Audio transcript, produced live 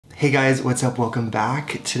Hey guys, what's up? Welcome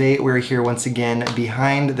back. Today we're here once again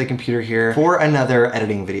behind the computer here for another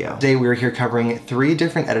editing video. Today we're here covering 3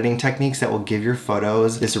 different editing techniques that will give your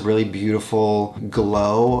photos this really beautiful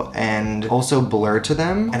glow and also blur to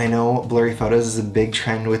them. And I know blurry photos is a big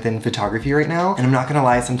trend within photography right now. And I'm not gonna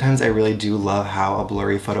lie, sometimes I really do love how a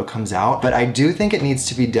blurry photo comes out, but I do think it needs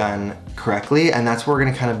to be done correctly, and that's what we're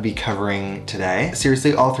gonna kind of be covering today.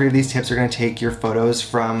 Seriously, all 3 of these tips are gonna take your photos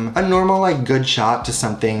from a normal like good shot to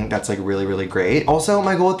something that's like really great. Also,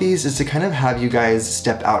 my goal with these is to kind of have you guys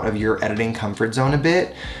step out of your editing comfort zone a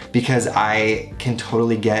bit, because I can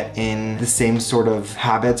totally get in the same sort of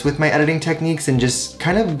habits with my editing techniques and just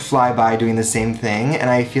kind of fly by doing the same thing. And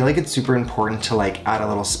I feel like it's super important to like add a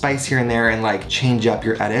little spice here and there and like change up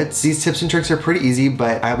your edits. These tips and tricks are pretty easy,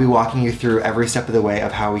 but I'll be walking you through every step of the way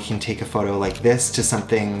of how we can take a photo like this to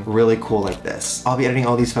something really cool like this. I'll be editing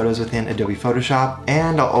all these photos within Adobe Photoshop,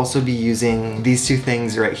 and I'll also be using these 2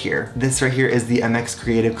 things right here. This right here is the MX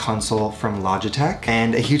Creative Console from Logitech,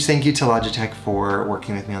 and a huge thank you to Logitech for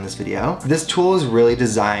working with me on this video. This tool is really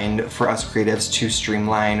designed for us creatives to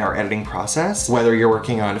streamline our editing process. Whether you're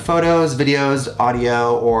working on photos, videos,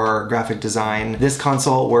 audio, or graphic design, this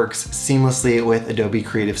console works seamlessly with Adobe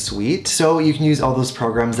Creative Suite. So you can use all those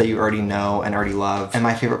programs that you already know and already love. And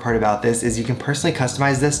my favorite part about this is you can personally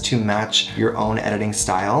customize this to match your own editing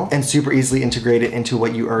style and super easily integrate it into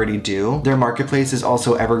what you already do. Their marketplace is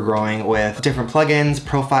also ever growing with different plugins,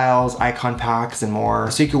 profiles, icon packs, and more.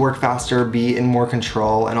 So you can work faster, be in more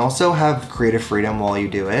control, and also have creative freedom while you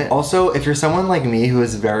do it. Also, if you're someone like me who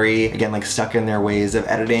is very, again, like stuck in their ways of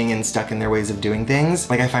editing and stuck in their ways of doing things,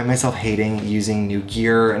 like I find myself hating using new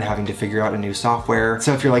gear and having to figure out a new software.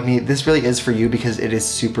 So if you're like me, this really is for you because it is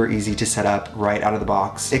super easy to set up right out of the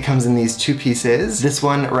box. It comes in these 2 pieces. This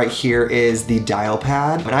one right here is the dial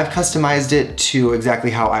pad, and I've customized it to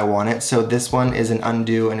exactly how I want it. So this one is an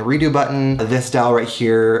undo and redo button. This dial right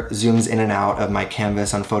here zooms in and out of my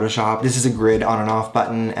canvas on Photoshop. This is a grid on and off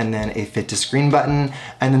button, and then a fit to screen button.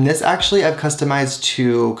 And then this actually I've customized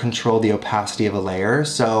to control the opacity of a layer.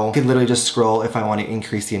 So I could literally just scroll if I want to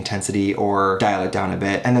increase the intensity or dial it down a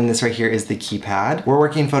bit. And then this right here is the keypad. We're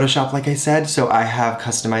working in Photoshop, like I said, so I have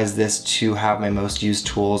customized this to have my most used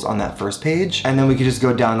tools on that first page. And then we could just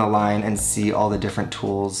go down the line and see all the different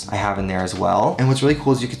tools I have in there as well. And what's really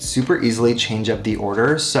cool is you could super easily change up the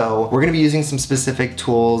order. So we're gonna be using some specific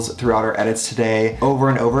tools throughout our edits today over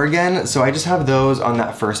and over again. So I just have those on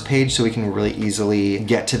that first page so we can really easily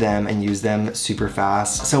get to them and use them super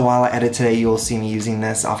fast. So while I edit today, you'll see me using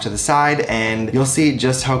this off to the side, and you'll see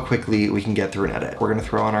just how quickly we can get through an edit. We're gonna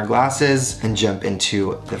throw on our glasses and jump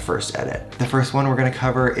into the first edit. The first one we're gonna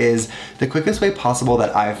cover is the quickest way possible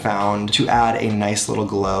that I've found to add a nice little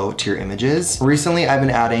glow to your images. Recently, I've been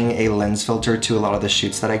adding a lens filter to a lot of the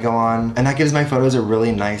shoots that I go on, and that gives my photos a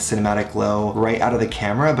really nice cinematic glow right out of the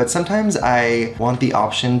camera, but sometimes I want the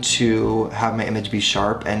option to have my image be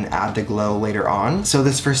sharp and add the glow later on. So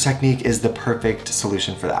this first technique is the perfect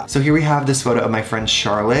solution for that. So here we have this photo of my friend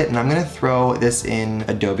Charlotte, and I'm gonna throw this in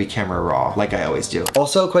Adobe Camera Raw, like I always do.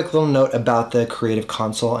 Also, a quick little note about the Creative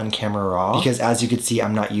Console and Camera Raw, because as you can see,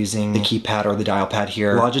 I'm not using the keypad or the dial pad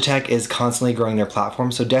here. Logitech is constantly growing their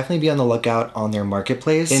platform, so definitely be on the lookout on their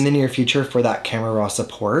marketplace in the near future for that Camera Raw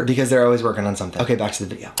support, because they're always working on something. Okay, back to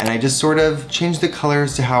the video. And I just sort of changed the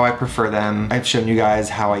colors to how I prefer them. I've shown you guys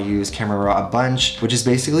how I use Camera Raw a bunch, which is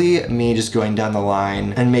basically me just going down the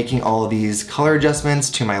line and making all of these color adjustments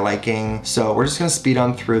to my liking. So we're just gonna speed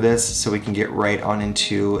on through this so we can get right on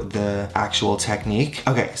into the actual technique.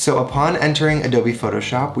 Okay, so upon entering Adobe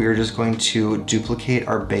Photoshop, we are just going to duplicate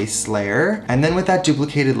our base layer. And then with that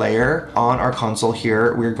duplicated layer on our console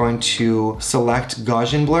here, we're going to select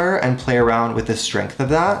Gaussian blur and play around with the strength of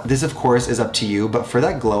that. This of course is up to you, but for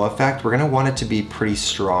that glow effect, we're gonna want it to be pretty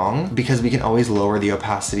strong because we can always lower the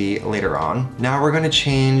opacity later on. Now we're gonna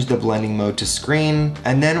change the blending mode to screen,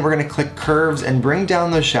 and then we're gonna click curves and bring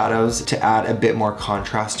down those shadows to add a bit more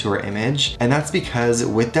contrast to our image. And that's because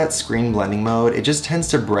with that screen blending mode, it just tends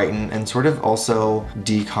to brighten and sort of also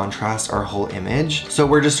decontrast our whole image. So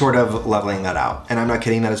we're just sort of leveling that out. And I'm not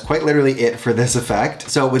kidding, that is quite literally it for this effect.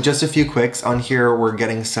 So with just a few clicks on here, we're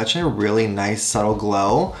getting such a really nice subtle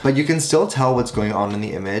glow, but you can still tell what's going on in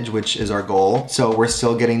the image, which is our goal. So we're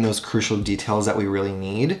still getting those crucial details that we really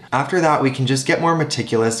need. After that, we can just get more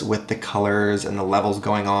meticulous with the colors and the levels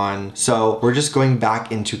going on. So we're just going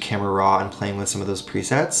back into Camera Raw and playing with some of those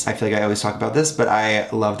presets. I feel like I always talk about this, but I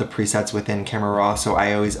love the presets within Camera Raw, so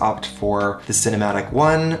I always opt for the cinematic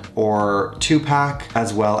 1 or 2 pack,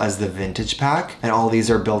 as well as the vintage pack. And all these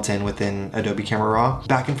are built in within Adobe Camera Raw.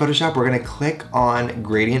 Back in Photoshop, we're gonna click on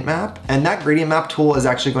Gradient Map. And that Gradient Map tool is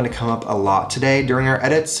actually going to come up a lot today during our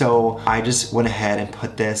edit. So I just went ahead and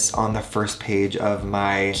put this on the first page of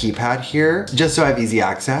my keypad here, just so I have easy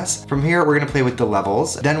access. From here, we're gonna play with the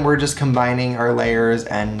levels. Then we're just combining our layers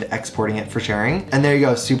and exporting it for sharing. And there you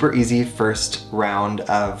go, super easy first round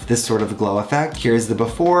of this sort of glow effect. Here's the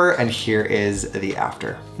before and here is the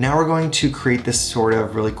after. Now we're going to create this sort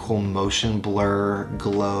of really cool motion blur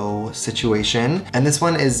glow situation. And this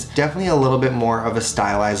one is definitely a little bit more of a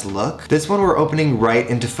stylized look. This one we're opening right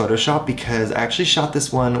into Photoshop because I actually shot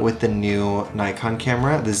this one with the new Nikon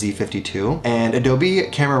camera, the Z52. And Adobe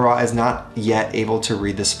Camera Raw is not yet able to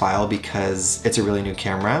read this file because it's a really new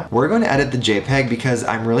camera. We're going to edit the JPEG because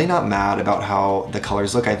I'm really not mad about how the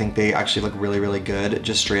colors look. I think they actually look really, really good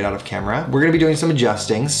just straight out of camera. We're gonna be doing some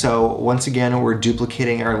adjusting. So once again, we're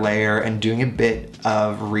duplicating our layer and doing a bit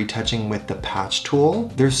of retouching with the patch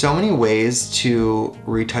tool. There's so many ways to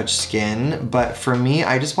retouch skin, but for me,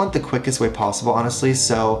 I just want the quickest way possible, honestly.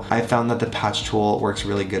 So I found that the patch tool works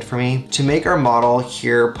really good for me. To make our model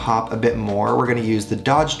here pop a bit more, we're gonna use the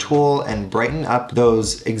dodge tool and brighten up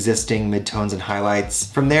those existing midtones and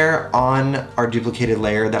highlights. From there, on our duplicated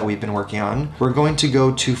layer that we've been working on, we're going to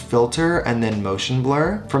go to filter and then motion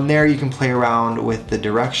blur. From there, you can play around with the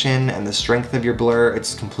direction and the strength of your blur.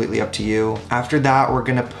 It's completely up to you. After that, we're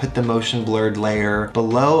gonna put the motion blurred layer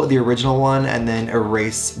below the original one and then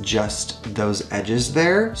erase just those edges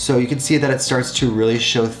there. So you can see that it starts to really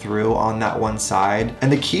show through on that one side.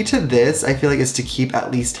 And the key to this, I feel like, is to keep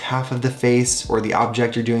at least half of the face or the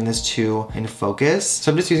object you're doing this to in focus.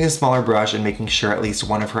 So I'm just using a smaller brush and making sure at least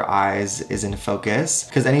one of her eyes is in focus.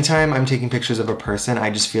 Because anytime I'm taking pictures of a person, I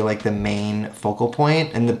just feel like the main focal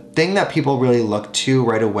point and the thing that people really look to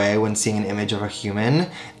right away when seeing an image of a human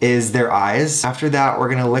is their eyes. After that, we're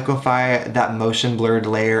gonna liquefy that motion blurred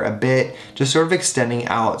layer a bit, just sort of extending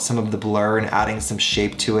out some of the blur and adding some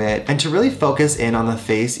shape to it. And to really focus in on the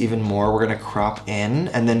face even more, we're gonna crop in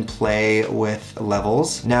and then play with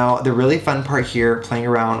levels. Now, the really fun part here, playing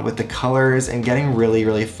around with the colors and getting really,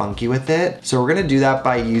 really funky with it. So we're gonna do that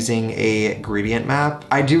by using a gradient map.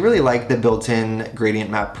 I do really like the built-in gradient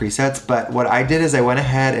map presets, but what I did is I went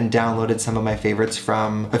ahead and downloaded some of my favorites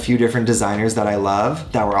from a few different designers that I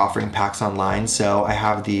love that were offering packs online. So I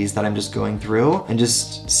have these that I'm just going through and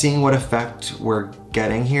just seeing what effect we're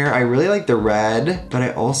getting here. I really like the red, but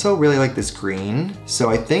I also really like this green. So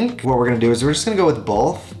I think what we're gonna do is we're just gonna go with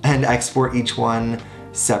both and export each one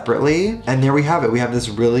separately. And there we have it. We have this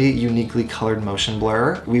really uniquely colored motion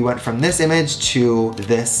blur. We went from this image to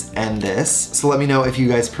this and this. So let me know if you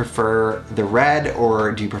guys prefer the red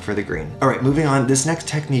or do you prefer the green. All right, moving on. This next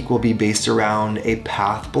technique will be based around a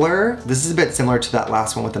path blur. This is a bit similar to that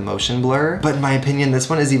last one with the motion blur, but in my opinion, this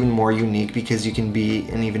one is even more unique because you can be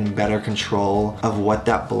in even better control of what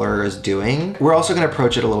that blur is doing. We're also gonna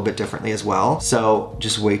approach it a little bit differently as well. So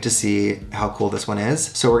just wait to see how cool this one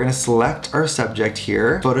is. So we're gonna select our subject here.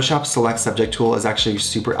 Photoshop Select Subject tool is actually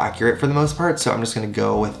super accurate for the most part, so I'm just gonna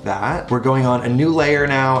go with that. We're going on a new layer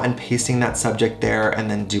now and pasting that subject there and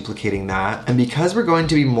then duplicating that. And because we're going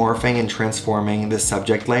to be morphing and transforming the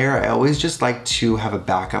subject layer, I always just like to have a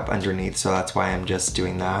backup underneath, so that's why I'm just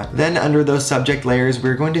doing that. Then under those subject layers,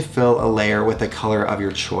 we're going to fill a layer with a color of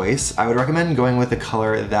your choice. I would recommend going with a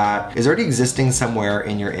color that is already existing somewhere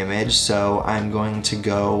in your image, so I'm going to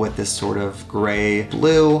go with this sort of gray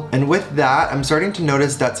blue. And with that, I'm starting to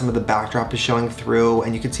notice that some of the backdrop is showing through,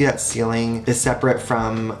 and you can see that ceiling is separate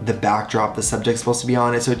from the backdrop the subject's supposed to be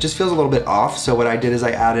on it, so it just feels a little bit off. So what I did is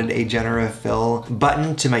I added a generative fill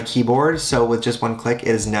button to my keyboard, so with just one click it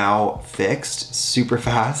is now fixed super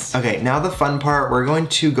fast. Okay, now the fun part, we're going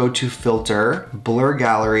to go to filter, blur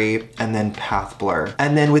gallery, and then path blur.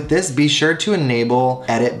 And then with this, be sure to enable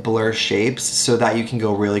edit blur shapes so that you can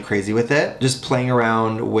go really crazy with it. Just playing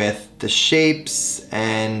around with the shapes,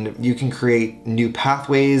 and you can create new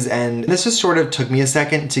pathways, and this just sort of took me a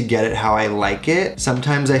second to get it how I like it.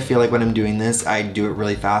 Sometimes I feel like when I'm doing this, I do it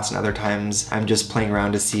really fast, and other times I'm just playing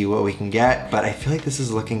around to see what we can get, but I feel like this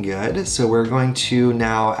is looking good. So we're going to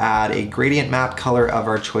now add a gradient map color of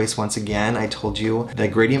our choice once again. I told you the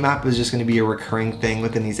gradient map is just gonna be a recurring thing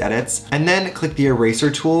within these edits. And then click the eraser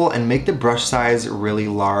tool and make the brush size really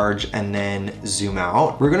large and then zoom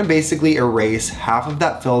out. We're gonna basically erase half of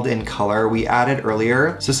that filled in color we added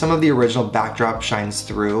earlier. So some of the original backdrop shines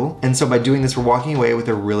through. And so by doing this, we're walking away with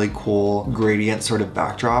a really cool gradient sort of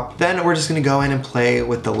backdrop. Then we're just gonna go in and play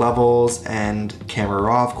with the levels and camera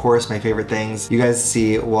raw, of course, my favorite things. You guys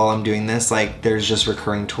see while I'm doing this, like there's just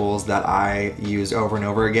recurring tools that I use over and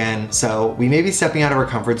over again. So we may be stepping out of our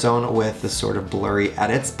comfort zone with the sort of blurry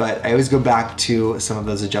edits, but I always go back to some of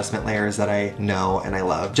those adjustment layers that I know and I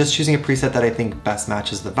love. Just choosing a preset that I think best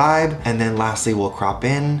matches the vibe. And then lastly, we'll crop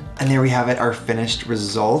in. And there we have it, our finished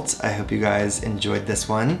result. I hope you guys enjoyed this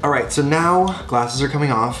one. All right, so now glasses are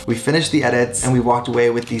coming off. We finished the edits and we walked away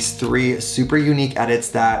with these 3 super unique edits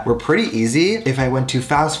that were pretty easy. If I went too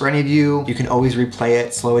fast for any of you, you can always replay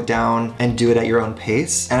it, slow it down, and do it at your own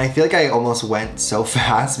pace. And I feel like I almost went so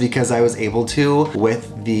fast because I was able to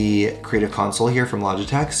with the Creative Console here from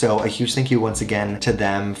Logitech. So a huge thank you once again to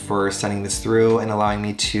them for sending this through and allowing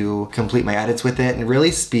me to complete my edits with it and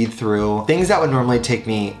really speed through things that would normally take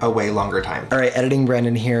me a way longer time. All right, editing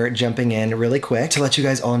Brandon here, jumping in really quick to let you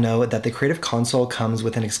guys all know that the Creative Console comes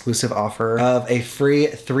with an exclusive offer of a free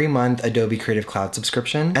 3-month Adobe Creative Cloud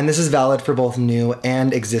subscription. And this is valid for both new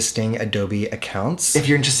and existing Adobe accounts. If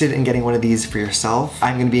you're interested in getting one of these for yourself,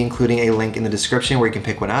 I'm gonna be including a link in the description where you can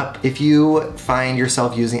pick one up. If you find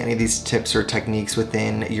yourself using any of these tips or techniques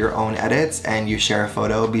within your own edits and you share a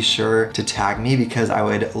photo, be sure to tag me because I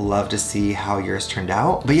would love to see how yours turned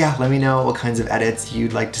out. But yeah, let me know what kinds of edits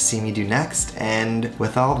you'd like to see me do next. And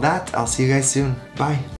with all of that, I'll see you guys soon. Bye.